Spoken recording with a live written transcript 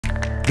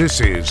This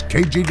is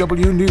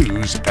KGW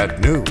News at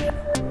noon.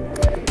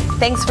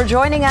 Thanks for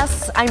joining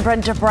us. I'm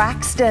Brenda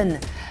Braxton.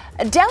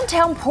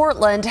 Downtown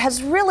Portland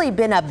has really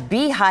been a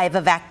beehive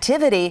of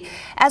activity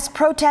as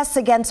protests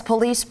against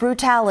police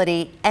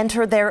brutality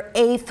enter their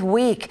 8th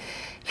week.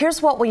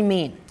 Here's what we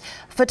mean.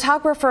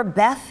 Photographer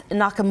Beth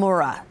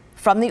Nakamura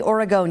from The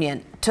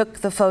Oregonian took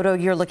the photo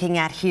you're looking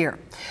at here.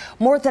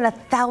 More than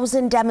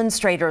 1,000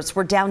 demonstrators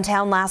were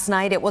downtown last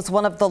night. It was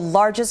one of the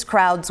largest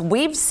crowds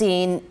we've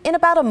seen in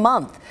about a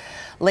month.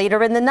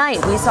 Later in the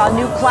night, we saw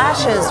new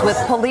clashes with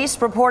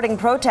police reporting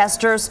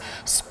protesters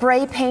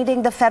spray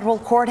painting the federal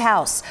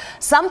courthouse.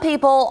 Some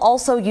people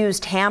also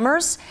used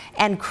hammers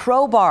and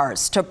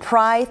crowbars to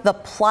pry the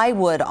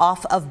plywood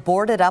off of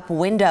boarded up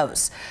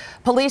windows.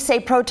 Police say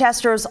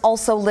protesters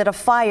also lit a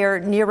fire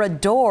near a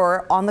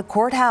door on the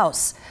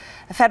courthouse.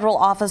 Federal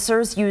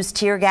officers used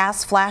tear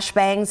gas,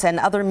 flashbangs, and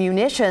other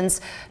munitions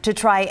to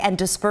try and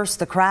disperse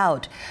the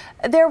crowd.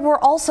 There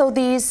were also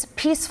these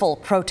peaceful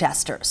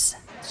protesters.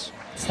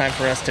 It's time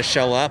for us to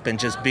show up and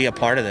just be a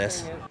part of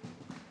this.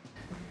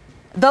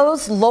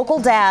 Those local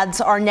dads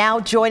are now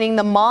joining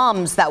the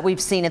moms that we've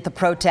seen at the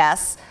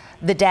protests.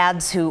 The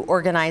dads who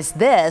organized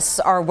this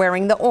are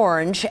wearing the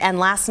orange, and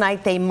last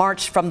night they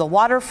marched from the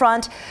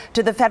waterfront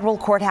to the federal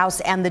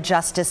courthouse and the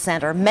Justice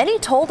Center. Many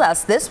told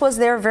us this was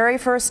their very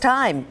first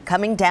time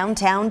coming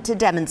downtown to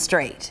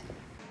demonstrate.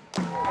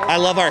 I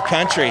love our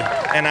country,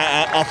 and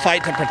I'll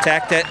fight to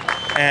protect it.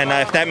 And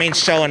if that means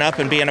showing up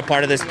and being a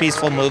part of this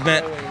peaceful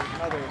movement,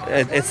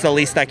 it's the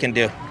least I can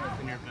do.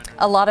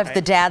 A lot of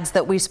the dads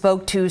that we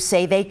spoke to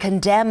say they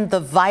condemned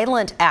the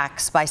violent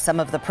acts by some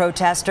of the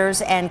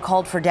protesters and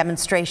called for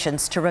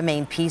demonstrations to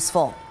remain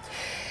peaceful.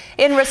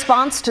 In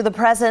response to the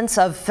presence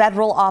of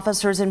federal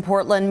officers in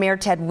Portland, Mayor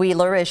Ted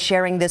Wheeler is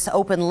sharing this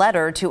open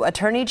letter to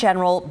Attorney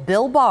General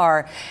Bill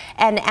Barr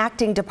and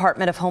Acting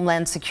Department of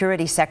Homeland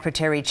Security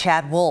Secretary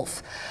Chad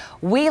Wolf.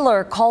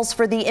 Wheeler calls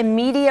for the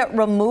immediate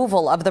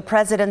removal of the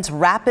president's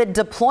Rapid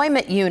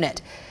Deployment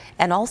Unit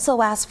and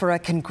also asked for a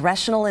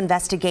congressional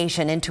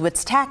investigation into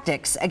its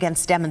tactics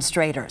against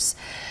demonstrators.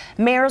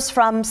 Mayors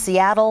from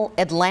Seattle,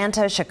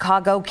 Atlanta,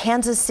 Chicago,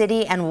 Kansas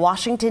City, and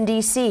Washington,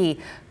 D.C.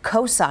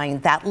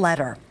 co-signed that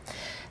letter.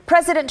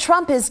 President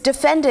Trump is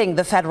defending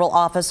the federal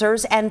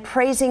officers and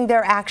praising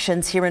their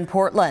actions here in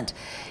Portland.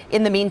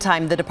 In the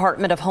meantime, the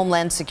Department of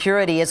Homeland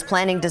Security is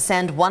planning to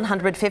send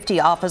 150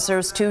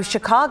 officers to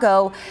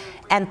Chicago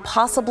and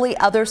possibly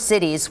other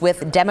cities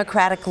with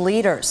Democratic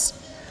leaders.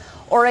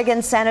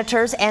 Oregon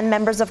senators and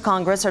members of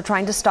Congress are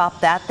trying to stop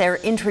that. They're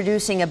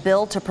introducing a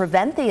bill to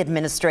prevent the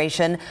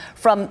administration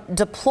from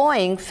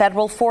deploying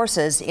federal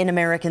forces in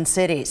American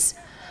cities.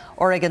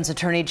 Oregon's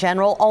Attorney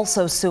General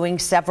also suing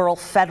several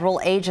federal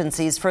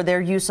agencies for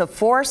their use of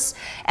force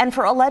and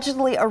for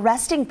allegedly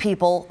arresting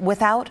people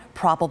without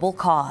probable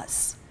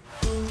cause.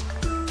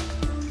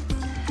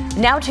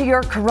 Now to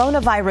your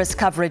coronavirus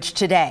coverage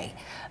today.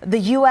 The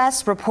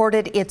U.S.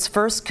 reported its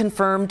first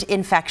confirmed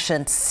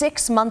infection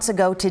 6 months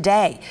ago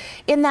today.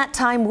 In that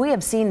time, we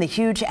have seen the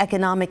huge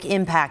economic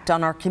impact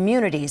on our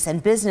communities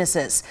and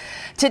businesses.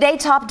 Today,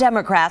 top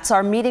Democrats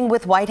are meeting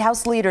with White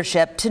House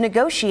leadership to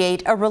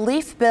negotiate a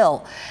relief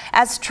bill.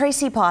 As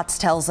Tracy Potts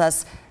tells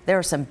us, there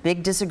are some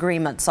big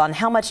disagreements on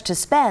how much to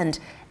spend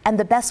and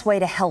the best way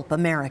to help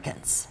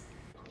Americans.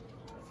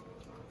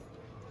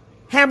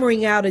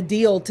 Hammering out a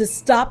deal to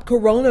stop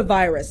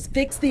coronavirus,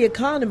 fix the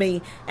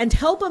economy, and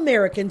help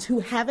Americans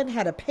who haven't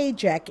had a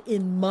paycheck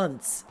in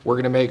months. We're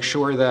going to make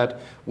sure that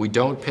we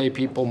don't pay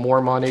people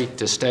more money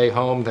to stay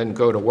home than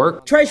go to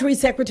work. Treasury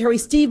Secretary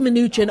Steve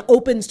Mnuchin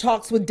opens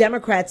talks with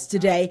Democrats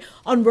today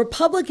on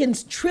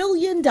Republicans'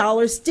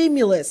 trillion-dollar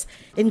stimulus,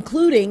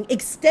 including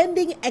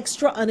extending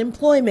extra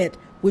unemployment,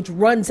 which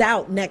runs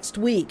out next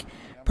week.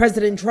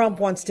 President Trump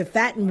wants to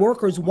fatten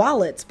workers'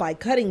 wallets by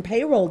cutting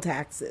payroll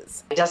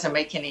taxes. It doesn't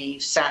make any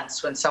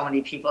sense when so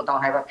many people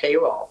don't have a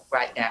payroll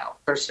right now,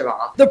 first of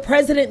all. The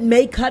president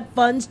may cut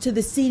funds to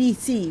the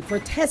CDC for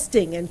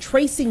testing and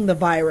tracing the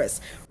virus.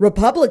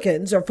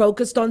 Republicans are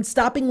focused on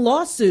stopping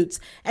lawsuits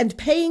and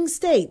paying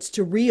states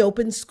to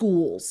reopen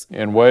schools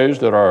in ways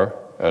that are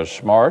as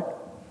smart,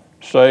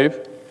 safe,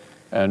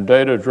 and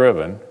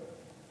data-driven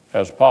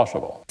as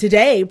possible.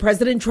 Today,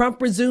 President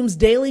Trump resumes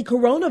daily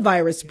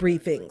coronavirus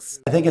briefings.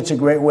 I think it's a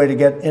great way to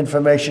get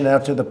information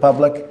out to the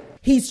public.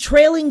 He's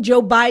trailing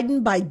Joe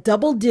Biden by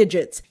double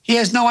digits. He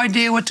has no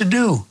idea what to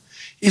do.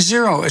 He's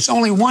zero. It's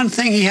only one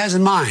thing he has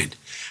in mind.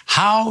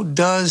 How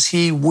does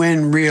he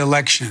win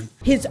re-election?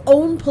 His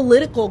own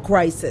political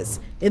crisis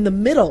in the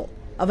middle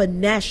of a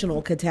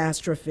national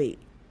catastrophe.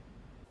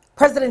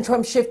 President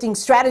Trump shifting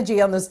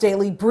strategy on those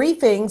daily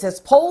briefings as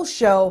polls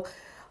show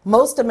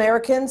most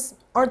Americans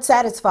aren't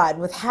satisfied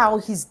with how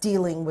he's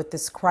dealing with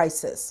this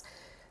crisis.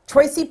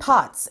 Tracy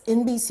Potts,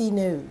 NBC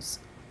News.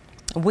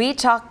 We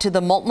talked to the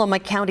Multnomah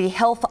County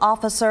Health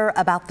Officer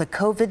about the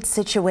COVID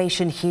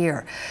situation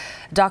here.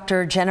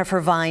 Dr. Jennifer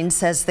Vine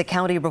says the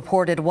county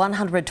reported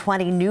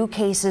 120 new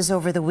cases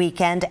over the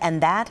weekend, and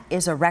that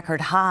is a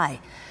record high.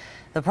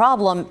 The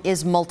problem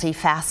is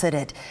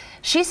multifaceted.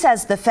 She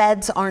says the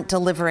feds aren't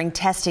delivering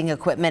testing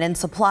equipment and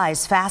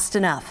supplies fast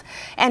enough.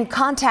 And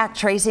contact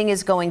tracing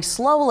is going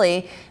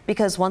slowly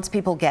because once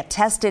people get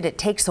tested, it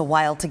takes a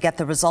while to get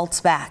the results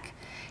back.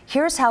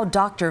 Here's how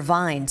Dr.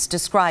 Vines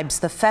describes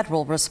the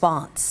federal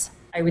response.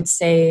 I would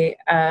say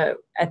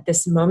at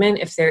this moment,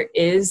 if there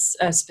is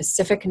a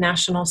specific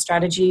national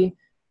strategy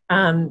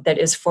that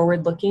is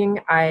forward-looking,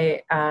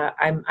 I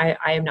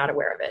am not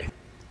aware of it.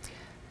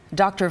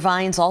 Dr.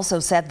 Vines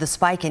also said the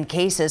spike in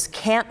cases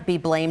can't be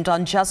blamed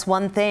on just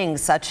one thing,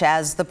 such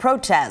as the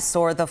protests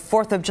or the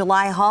 4th of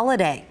July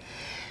holiday.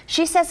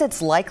 She says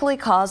it's likely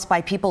caused by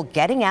people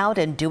getting out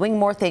and doing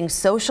more things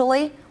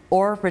socially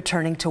or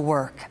returning to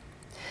work.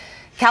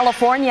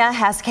 California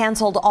has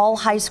canceled all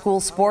high school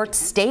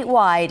sports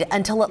statewide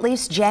until at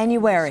least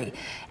January,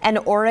 and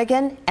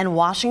Oregon and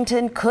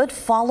Washington could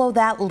follow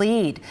that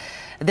lead.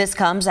 This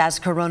comes as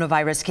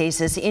coronavirus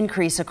cases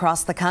increase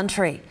across the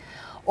country.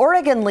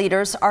 Oregon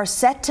leaders are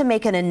set to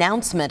make an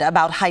announcement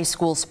about high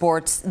school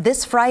sports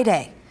this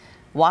Friday.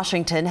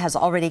 Washington has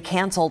already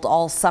canceled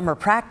all summer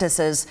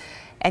practices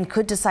and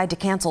could decide to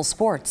cancel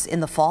sports in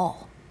the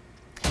fall.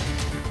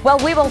 Well,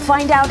 we will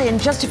find out in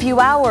just a few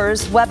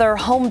hours whether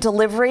home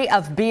delivery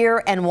of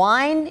beer and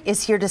wine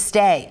is here to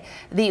stay.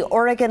 The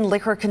Oregon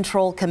Liquor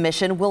Control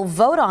Commission will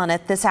vote on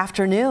it this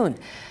afternoon.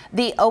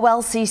 The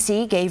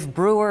OLCC gave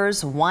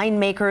brewers,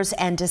 winemakers,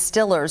 and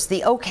distillers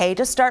the okay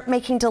to start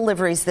making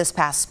deliveries this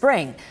past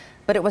spring,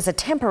 but it was a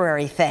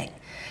temporary thing.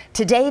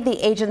 Today,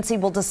 the agency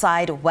will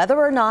decide whether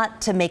or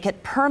not to make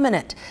it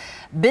permanent.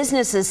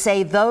 Businesses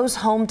say those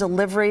home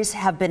deliveries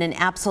have been an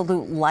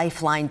absolute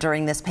lifeline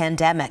during this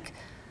pandemic.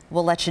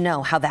 We'll let you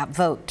know how that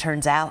vote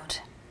turns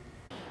out.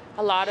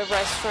 A lot of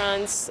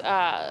restaurants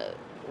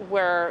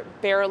were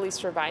barely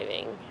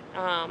surviving.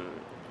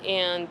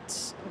 And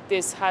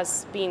this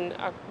has been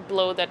a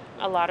blow that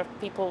a lot of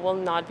people will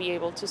not be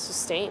able to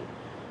sustain.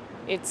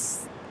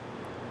 It's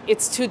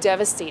too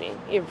devastating.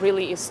 It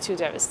really is too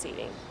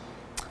devastating.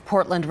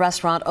 Portland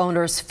restaurant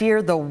owners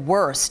fear the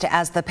worst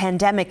as the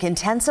pandemic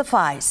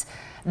intensifies.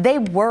 They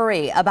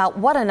worry about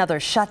what another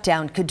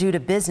shutdown could do to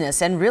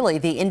business and really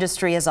the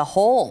industry as a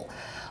whole.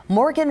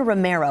 Morgan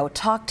Romero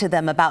talked to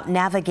them about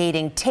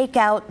navigating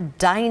takeout,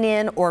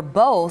 dine-in, or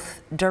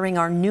both during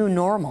our new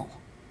normal.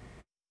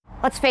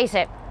 Let's face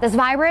it, this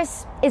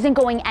virus isn't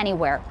going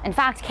anywhere. In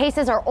fact,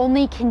 cases are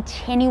only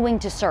continuing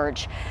to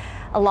surge.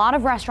 A lot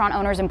of restaurant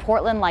owners in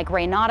Portland, like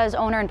Renata's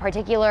owner in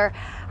particular,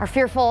 are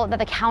fearful that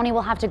the county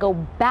will have to go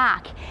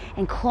back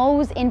and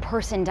close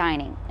in-person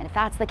dining. And if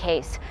that's the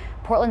case,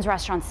 Portland's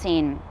restaurant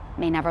scene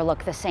may never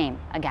look the same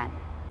again.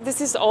 This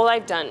is all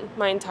I've done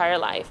my entire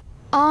life.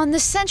 On the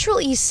Central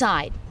East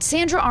Side,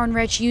 Sandra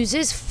Arnrich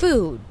uses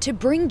food to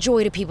bring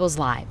joy to people's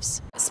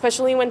lives.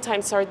 Especially when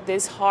times are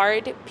this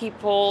hard,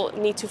 people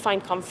need to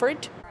find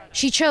comfort.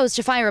 She chose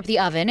to fire up the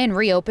oven and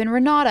reopen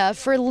Renata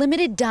for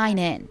limited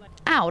dine-in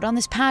out on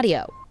this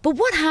patio. But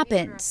what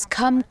happens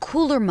come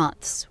cooler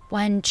months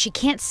when she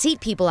can't seat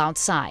people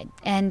outside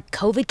and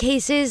COVID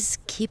cases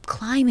keep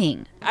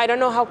climbing? I don't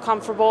know how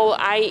comfortable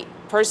I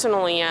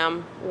personally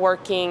am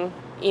working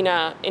in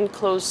an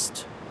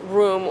enclosed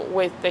room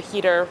with the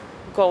heater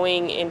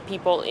going and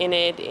people in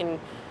it, in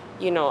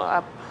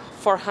a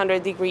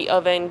 400-degree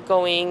oven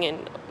going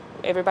and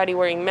everybody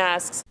wearing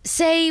masks.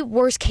 Say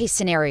worst case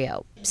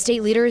scenario,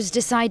 state leaders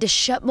decide to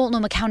shut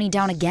Multnomah County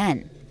down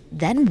again.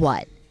 Then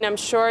what? I'm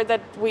sure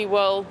that we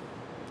will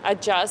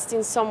adjust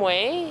in some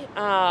way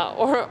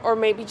or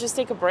maybe just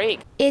take a break.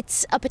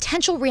 It's a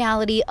potential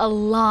reality a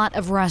lot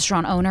of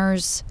restaurant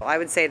owners, I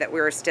would say that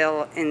we're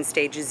still in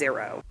stage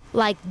 0.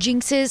 Like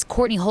Jinx's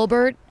Courtney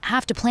Holbert,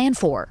 have to plan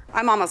for.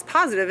 I'm almost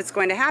positive it's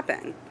going to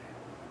happen.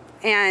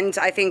 And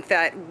I think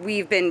that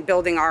we've been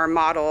building our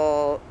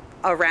model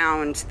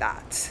around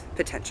that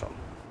potential.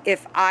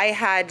 If I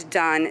had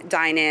done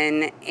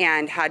dine-in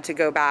and had to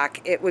go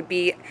back, it would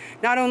be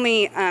not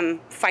only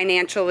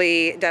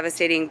financially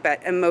devastating,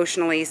 but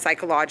emotionally,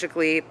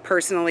 psychologically,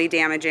 personally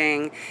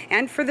damaging,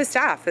 and for the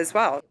staff as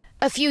well.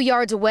 A few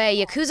yards away,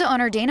 Yakuza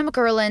owner Dana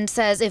McGurland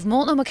says if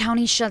Multnomah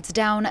County shuts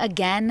down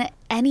again,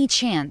 any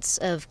chance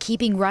of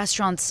keeping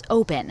restaurants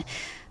open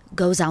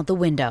goes out the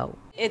window.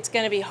 It's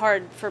going to be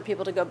hard for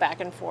people to go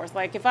back and forth.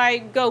 Like if I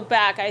go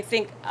back, I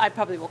think I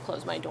probably will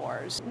close my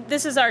doors.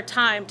 This is our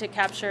time to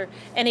capture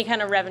any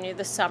kind of revenue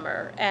this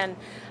summer. And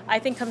I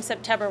think come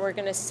September, we're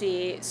going to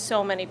see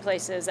so many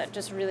places that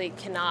just really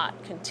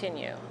cannot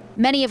continue.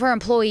 Many of her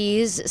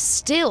employees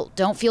still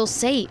don't feel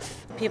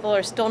safe. People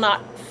are still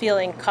not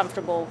feeling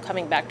comfortable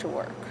coming back to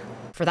work.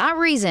 For that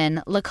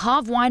reason, Le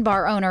Cave wine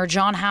bar owner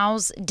John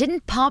Howes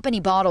didn't pop any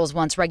bottles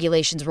once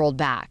regulations rolled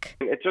back.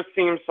 It just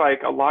seems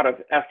like a lot of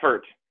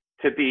effort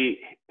to be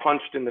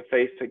punched in the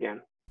face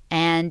again.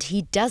 And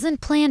he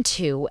doesn't plan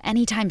to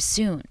anytime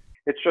soon.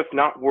 It's just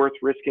not worth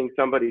risking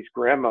somebody's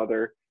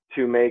grandmother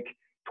to make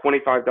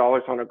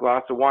 $25 on a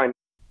glass of wine.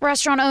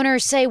 Restaurant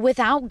owners say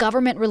without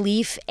government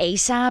relief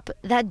ASAP,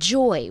 that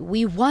joy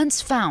we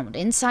once found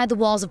inside the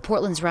walls of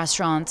Portland's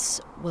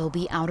restaurants will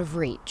be out of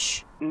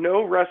reach.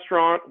 No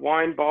restaurant,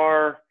 wine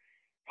bar,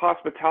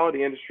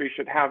 hospitality industry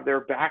should have their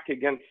back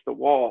against the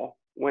wall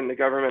when the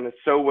government is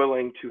so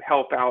willing to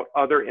help out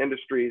other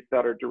industries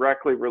that are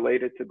directly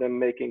related to them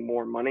making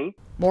more money.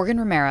 Morgan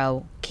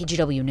Romero,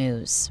 KGW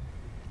News.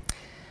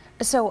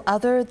 So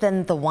other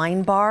than the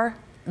wine bar,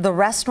 the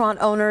restaurant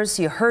owners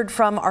you heard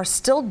from are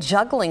still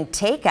juggling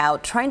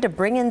takeout, trying to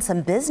bring in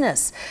some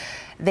business.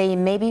 They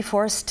may be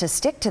forced to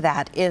stick to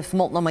that if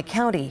Multnomah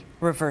County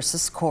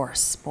reverses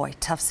course. Boy,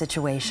 tough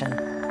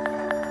situation.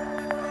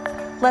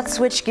 Let's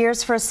switch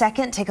gears for a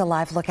second, take a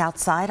live look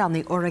outside on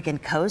the Oregon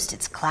coast.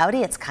 It's cloudy,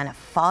 it's kind of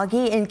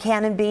foggy in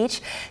Cannon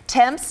Beach.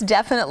 Temps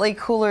definitely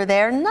cooler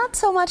there, not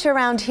so much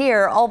around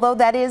here, although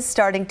that is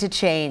starting to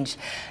change.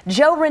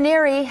 Joe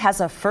Ranieri has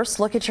a first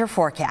look at your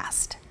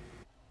forecast.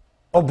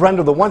 Oh,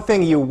 Brenda, the one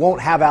thing you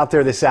won't have out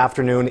there this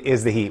afternoon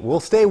is the heat. We'll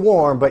stay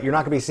warm, but you're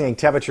not going to be seeing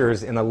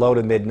temperatures in the low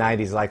to mid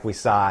 90s like we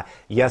saw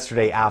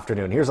yesterday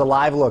afternoon. Here's a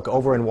live look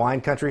over in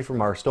wine country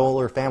from our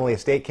Stoller Family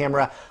Estate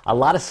camera. A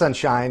lot of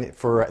sunshine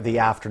for the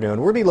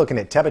afternoon. We'll be looking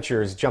at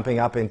temperatures jumping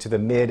up into the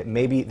mid,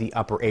 maybe the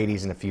upper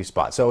 80s in a few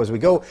spots. So as we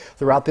go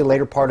throughout the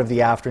later part of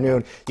the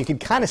afternoon, you can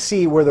kind of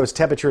see where those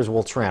temperatures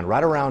will trend.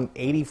 Right around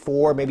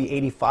 84, maybe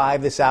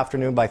 85 this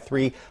afternoon by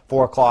 3,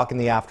 4 o'clock in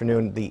the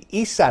afternoon. The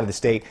east side of the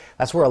state,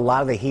 that's where a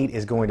lot of the heat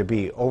is going to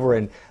be. Over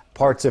in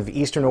parts of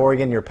eastern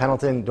Oregon near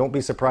Pendleton, don't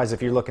be surprised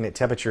if you're looking at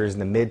temperatures in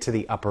the mid to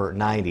the upper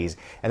 90s.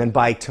 And then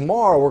by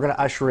tomorrow, we're going to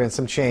usher in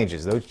some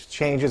changes. Those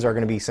changes are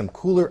going to be some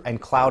cooler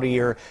and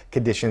cloudier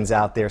conditions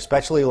out there,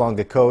 especially along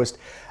the coast.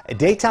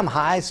 Daytime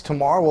highs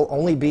tomorrow will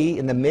only be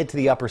in the mid to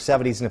the upper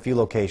 70s in a few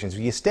locations.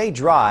 You stay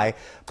dry,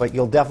 but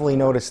you'll definitely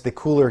notice the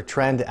cooler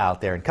trend out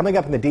there. And coming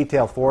up in the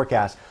detailed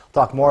forecast,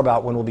 we'll talk more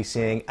about when we'll be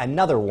seeing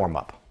another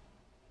warm-up.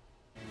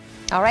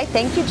 All right,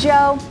 thank you,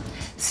 Joe.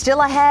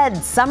 Still ahead,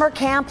 summer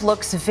camp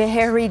looks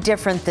very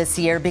different this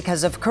year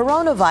because of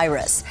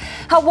coronavirus.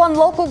 How one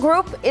local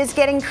group is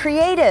getting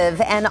creative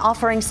and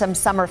offering some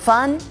summer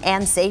fun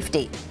and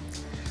safety.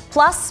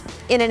 Plus,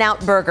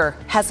 In-N-Out Burger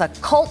has a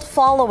cult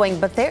following,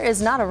 but there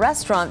is not a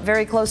restaurant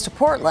very close to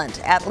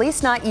Portland, at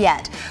least not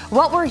yet.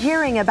 What we're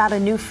hearing about a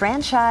new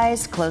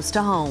franchise close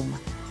to home.